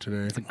bed later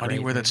today. Why do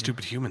you wear that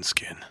stupid human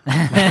skin?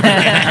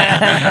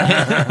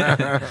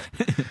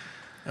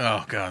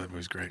 Oh, God, that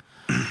movie's great.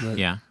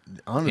 Yeah.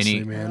 Honestly,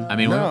 Any- man. I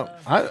mean, no,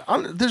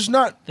 there's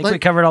not. I think we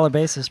covered all the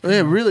bases.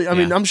 Yeah, really. I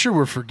mean, Yeah. I'm sure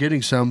we're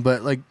forgetting some,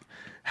 but like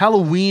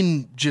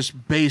Halloween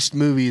just based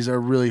movies are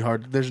really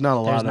hard. There's not a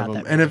lot not of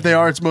them, that and many. if they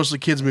are, it's mostly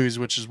kids movies,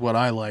 which is what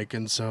I like,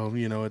 and so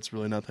it's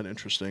really not that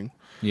interesting.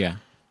 Yeah.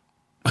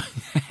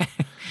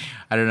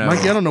 I don't know.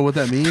 Mikey, I don't know what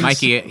that means.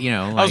 Mikey,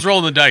 I was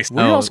rolling the dice.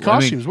 what are Oh, y'all's let me-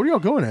 costumes? What are y'all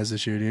going as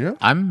this year? Do you know?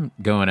 I'm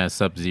going as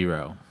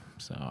Sub-Zero.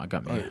 So I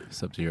got me a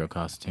Sub-Zero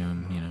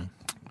costume,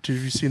 Have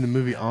you seen the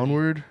movie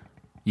Onward?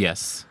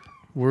 Yes.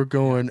 We're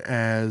going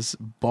as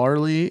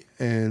Barley,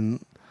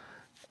 and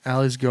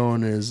Allie's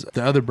going as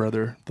the other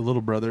brother, the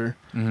little brother,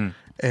 and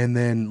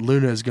then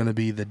Luna is going to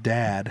be the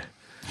dad.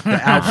 The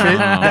outfit,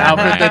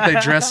 that they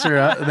dressed her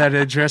up, that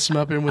they dressed him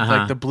up in with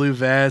like the blue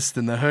vest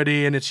and the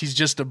hoodie, and she's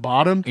just a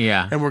bottom.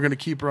 Yeah. and we're gonna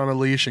keep her on a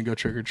leash and go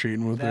trick or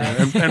treating with her,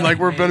 and like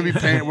we're gonna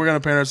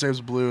paint ourselves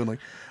blue, and like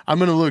I'm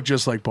gonna look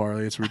just like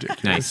Barley. It's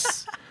ridiculous.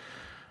 Nice.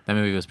 That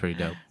movie was pretty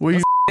dope. What are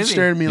you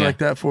staring at me Yeah. like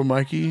that for,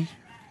 Mikey?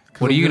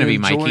 What are you going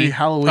gonna to be, Mikey?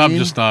 Halloween. I'm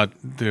just not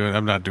doing.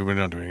 I'm not doing.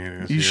 Not doing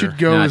anything. This You year. should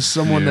go Not- as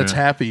someone that's yeah.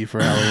 happy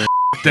for Halloween.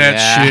 That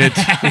Yeah.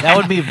 shit. That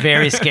would be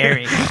very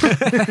scary.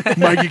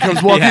 Mikey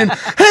comes walking in.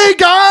 Hey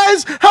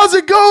guys, how's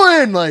it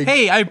going? Like,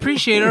 Hey, I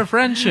appreciate our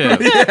friendship.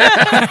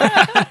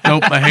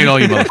 Nope. I hate all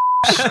you mother.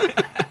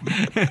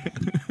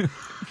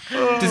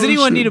 Does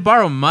anyone need to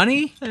borrow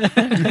money?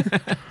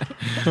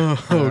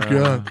 oh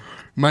god,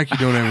 Mikey,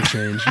 don't ever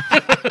change.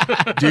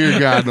 Dear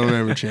God, don't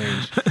ever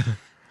change. God,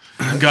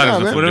 has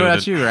man. nothing What to do about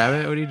with it. you,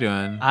 Rabbit? What are you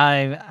doing?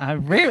 I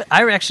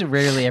actually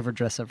rarely ever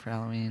dress up for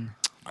Halloween.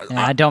 And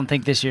I don't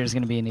think this year is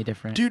going to be any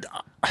different. Dude,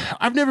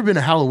 I've never been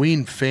a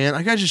Halloween fan.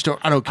 Like, I just don't.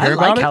 I don't I care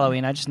like about it.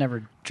 Halloween. I just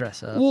never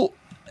dress up. Well,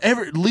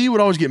 Lee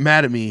would always get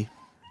mad at me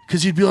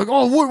because he'd be like,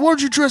 "Oh, why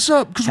don't you dress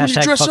up? Because when you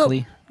Hashtag dress fuck up,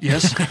 Lee.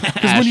 yes, because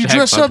when you Hashtag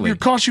dress fuck up, Lee. your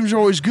costumes are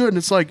always good." And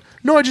it's like,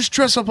 no, I just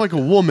dress up like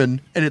a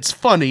woman, and it's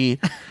funny.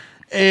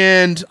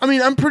 And I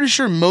mean, I'm pretty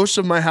sure most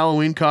of my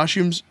Halloween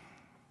costumes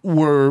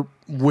were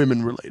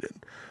women related.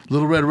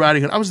 Little Red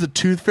Riding Hood. I was the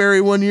Tooth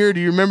Fairy one year. Do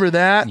you remember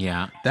that?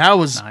 Yeah. That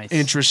was Nice.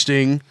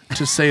 interesting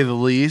to say the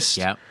least.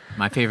 Yep.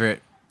 My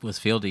favorite was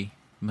Fieldy.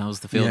 That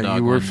was the Field Yeah, Dog.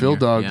 you were one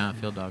Field year. Dog. Yeah,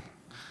 Field Dog.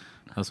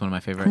 That was one of my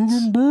favorites.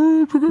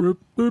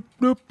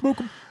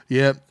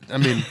 Yeah, I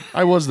mean,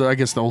 I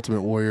guess the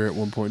Ultimate Warrior at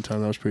one point in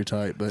time. That was pretty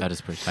tight. But That is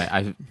pretty tight.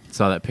 I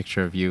saw that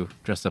picture of you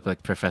dressed up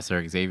like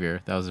Professor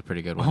Xavier. That was a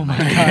pretty good one. Oh my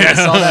God. I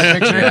saw that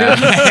picture.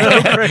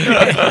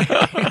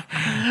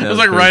 It was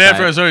like right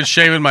after I started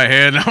shaving my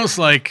head. I was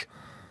like,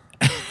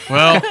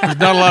 well, there's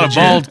not a lot of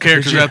bald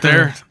characters out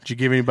there. Did you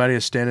give anybody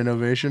a standing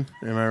ovation?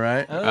 Am I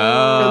right?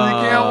 Oh,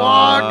 you can't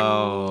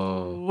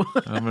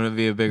walk. I'm going to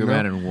be a bigger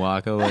man and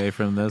walk away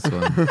from this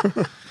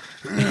one.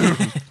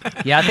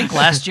 Yeah, I think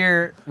last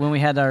year when we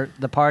had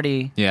the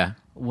party Yeah.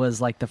 was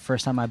like the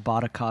first time I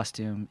bought a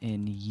costume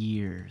in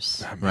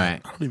years.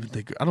 Right. I don't even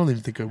think I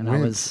And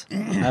went.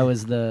 I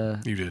was the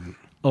You didn't.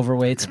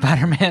 overweight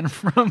Spider-Man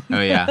from Oh,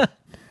 yeah.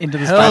 Into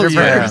the Hell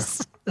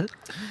Spider-Verse.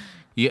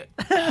 Yeah.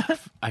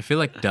 I feel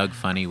like Doug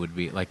Funny would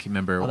be like,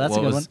 remember Oh, that's what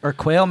a good was one. Or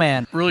Quail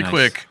Man. Really Nice.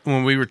 quick,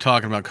 when we were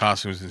talking about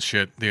costumes and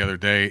shit the other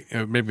day,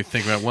 it made me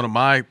think about one of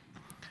my.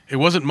 It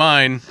wasn't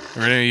mine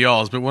or any of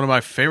y'all's, but one of my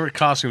favorite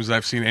costumes that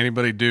I've seen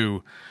anybody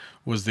do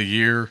was the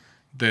year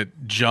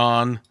that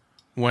John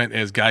went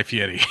as Guy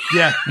Fieri.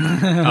 Yeah,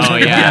 Oh,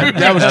 yeah.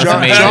 that was John.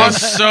 amazing. John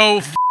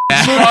so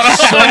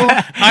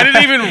I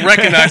didn't even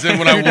recognize him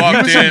when I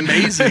walked was in.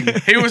 amazing.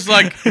 He was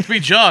like, "It's me,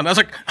 John." I was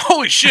like,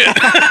 "Holy shit!"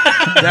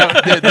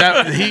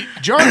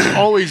 John's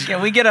always.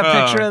 Can we get a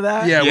picture of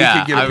that? Yeah, we Yeah,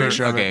 could get a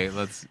picture of okay, it.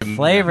 let's.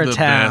 Flavor The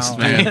Town. best,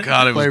 man.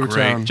 God, it was Flavor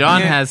great. Town.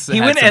 John has He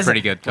had went some as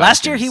pretty good costumes.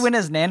 last year. He went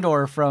as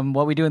Nandor from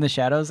What We Do in the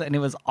Shadows, and it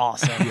was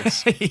awesome.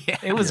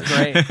 It was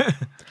great.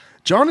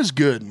 John is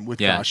good with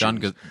Yeah, costumes. John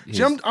goes.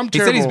 See, I'm He said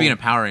terrible. he's being a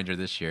Power Ranger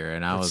this year,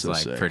 and I was so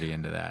like sick. pretty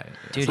into that.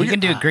 Dude, Look he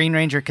can at- do a Green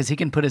Ranger because he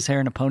can put his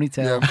hair in a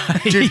ponytail.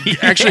 Yeah. Dude,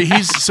 actually,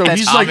 he's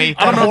Tommy. like,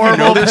 I don't know if you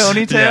know Horrible this.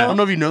 ponytail. I don't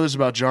know if you know this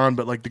about John,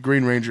 but like the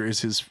Green Ranger is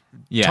his.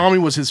 Yeah. Tommy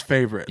was his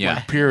favorite. Yeah.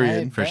 Like,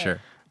 period. For sure.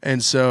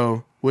 And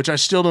so, which I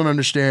still don't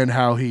understand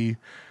how he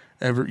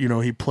ever,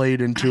 he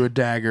played into a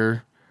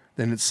dagger,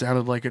 then it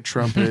sounded like a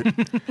trumpet.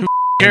 Who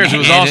cares? It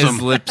was and awesome.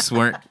 His lips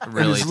weren't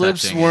really His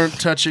lips touching. weren't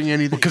touching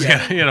anything. Because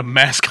he had a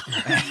mask on.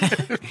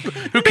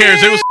 Who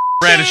cares? It was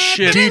rad as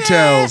shit.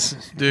 Details.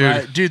 Dude.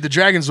 Right. Dude, the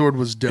Dragon Sword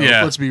was dope.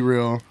 Yeah. Let's be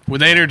real. When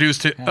they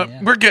introduced it,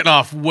 yeah. we're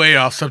getting way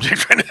off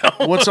subject right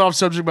now. What's off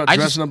subject about I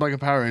dressing just- up like a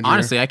Power Ranger?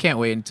 Honestly, I can't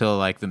wait until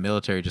like the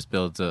military just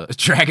builds a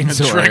dragon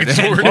sword. Dragon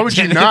sword. why would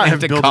you not have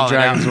To built call a it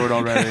Dragon out. Sword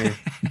already?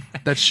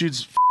 That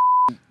shoots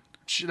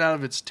shit out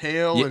of its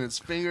tail Yeah. and its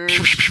fingers.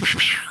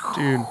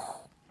 Dude.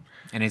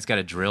 And he's got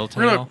a drill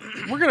We're tail.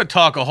 gonna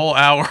talk a whole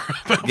hour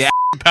about Yeah.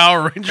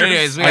 Power Rangers.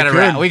 Anyways, we I gotta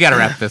could.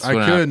 wrap this I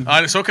one could.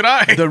 up. So could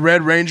I. The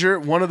Red Ranger,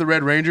 one of the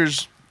Red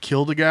Rangers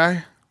killed a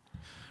guy.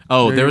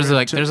 Oh, Yeah, there was you're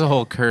like right. there's a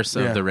whole curse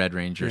Yeah. of the Red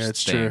Rangers Yeah,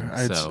 it's thing. true.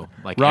 It's- So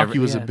like Rocky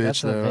was a Yeah, bitch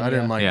that's a though. I video.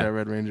 didn't like Yeah. that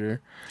Red Ranger.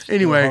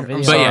 Anyway, whole video.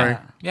 I'm But sorry.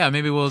 yeah,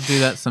 maybe we'll do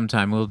that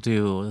sometime. We'll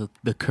do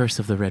the Curse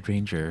of the Red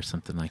Ranger or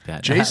something like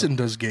that. Jason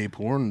does gay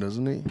porn,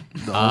 doesn't he?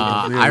 The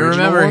I original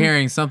remember one?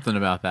 hearing something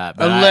about that.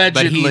 But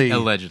Allegedly.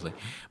 allegedly.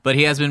 But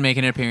he has been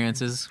making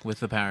appearances with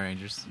the Power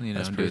Rangers, That's and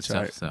doing pretty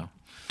stuff. tight. So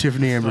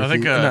Tiffany Amber. I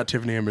think, not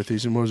Tiffany Amber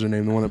Thiessen. What was her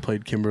name? The one that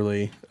played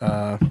Kimberly.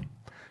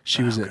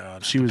 She was at.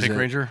 God. She was Pink at,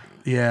 Ranger.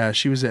 Yeah,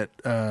 she was at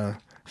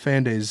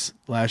Fan Days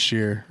last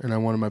year, and I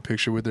wanted my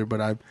picture with her,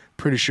 but I'm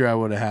pretty sure I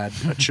would have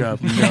had a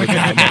chub. No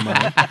doubt in my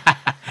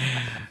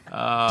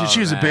mind. Dude, she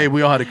was a babe.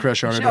 We all had a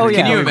crush on her. Oh,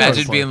 yeah. can you of course.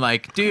 imagine being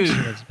like, dude,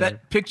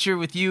 that picture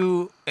with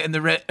you and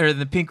the red or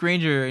the Pink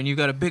Ranger, and you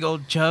got a big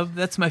old chub?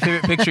 That's my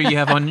favorite picture you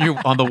have on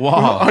the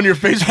wall. on your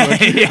Facebook?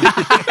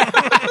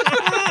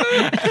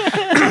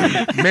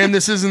 Man,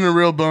 this isn't a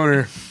real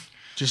boner.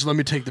 Just let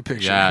me take the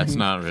picture. Yeah, it's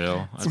not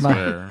real. I my-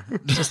 swear.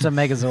 Just a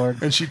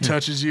Megazord. And she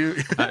touches you.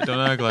 Don't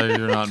act like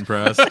you're not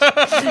impressed. Is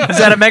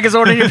that a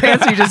Megazord in your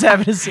pants? Or you just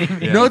happen to see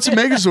me? No, it's a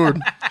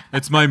Megazord.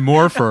 It's my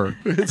morpher.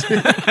 Oh my God.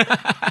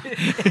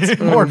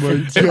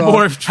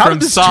 morphed How from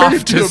did this soft turn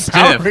into to a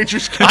Power stiff.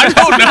 Rangers I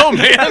don't know,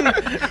 man.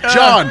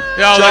 John.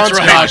 Yeah, that's John's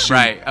right. costume.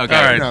 Right. Okay.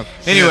 All right. No.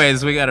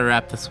 Anyways, we got to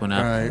wrap this one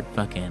up. All right.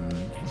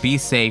 Fucking be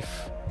safe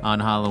on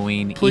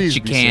Halloween. Please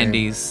Eat be your safe.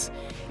 candies.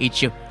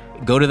 Eat your.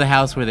 Go to the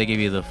house where they give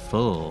you the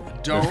full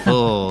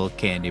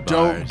candy bars.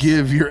 Don't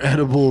give your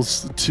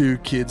edibles to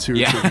kids who are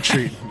Yeah. trick or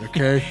treating,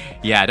 okay?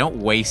 Yeah, don't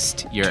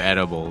waste your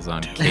edibles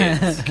on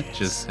kids.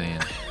 Just saying.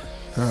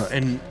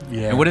 And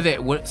yeah. And what did they?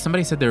 What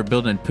somebody said they were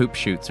building poop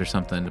chutes or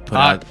something to put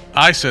out.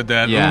 I said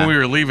that Yeah. when we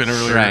were leaving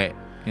earlier. Right.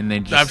 And they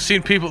just. I've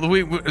seen people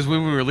as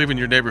when we were leaving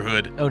your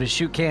neighborhood. Oh, to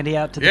shoot candy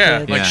out to the Yeah,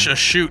 kids? like Yeah. a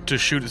shoot to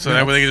shoot it so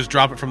that way they can just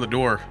drop it from the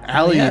door.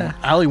 Allie, Yeah.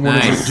 Allie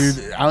wanted Nice. to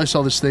do. Allie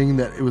saw this thing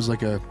that it was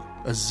like a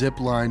zip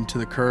line to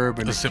the curb,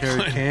 and A it zip carried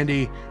line.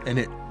 candy, and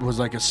it was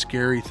like a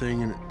scary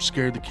thing, and it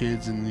scared the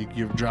kids, and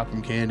you drop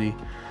them candy.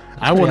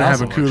 I want to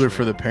have a awesome, cooler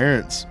for the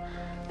parents.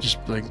 Just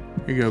like,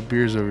 here you go,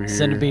 beers over here.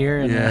 Send a beer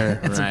and, yeah.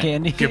 and some Right.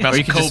 candy. Give out or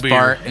you some could just cold beer.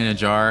 fart in a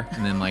jar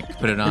and then like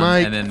put it on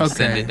Mike, and then okay.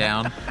 send it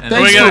down. And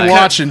Thanks we for gotta cut-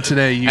 watching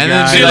today, you And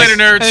then guys. See you like-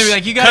 later, nerds. And they'd be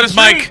like, you got Cut a his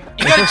treat. mic.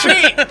 You got a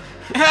treat.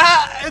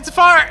 It's a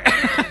fart.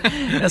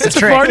 That's a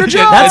trick. fart in a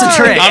jar. That's a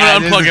trick. I'm Yeah,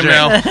 gonna it unplug is him a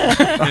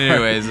now.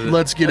 Anyways,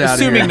 Let's get out of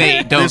here. assuming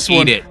they don't this eat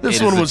one, it.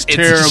 This it one is- was it's a-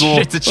 terrible.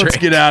 it's a Let's trick.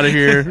 get out of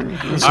here. All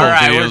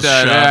right, we're video's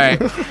done.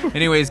 shot. All right.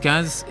 Anyways,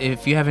 guys,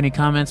 if you have any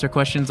comments or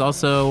questions,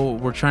 also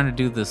we're trying to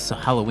do this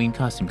Halloween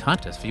costume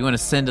contest. If you want to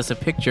send us a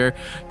picture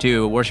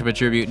to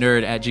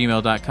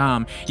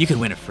worshipatributenerd@gmail.com, you could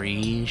win a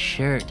free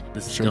shirt.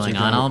 This is Shirts going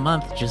are on dope. all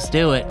month. Just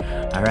do it.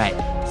 All right.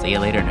 See you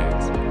later,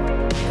 nerds.